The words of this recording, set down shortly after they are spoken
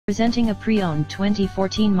Presenting a pre-owned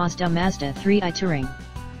 2014 Mazda 3 Touring.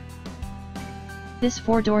 This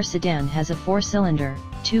four-door sedan has a four-cylinder,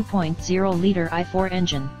 2.0-liter i4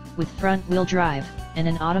 engine, with front-wheel drive, and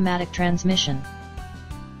an automatic transmission.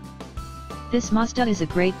 This Mazda is a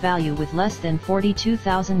great value with less than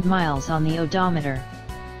 42,000 miles on the odometer.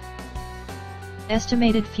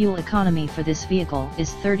 Estimated fuel economy for this vehicle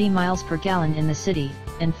is 30 miles per gallon in the city,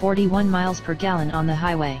 and 41 miles per gallon on the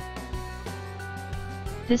highway.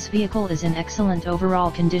 This vehicle is in excellent overall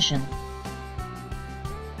condition.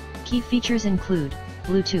 Key features include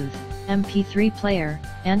Bluetooth, MP3 player,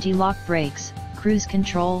 anti-lock brakes, cruise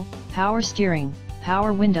control, power steering,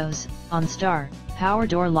 power windows, OnStar, power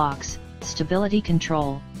door locks, stability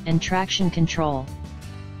control, and traction control.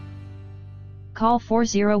 Call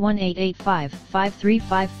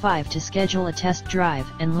 401-885-5355 to schedule a test drive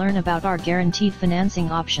and learn about our guaranteed financing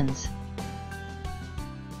options.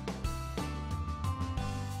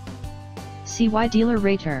 CY Dealer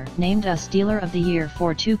Rater named us Dealer of the Year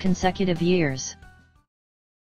for 2 consecutive years.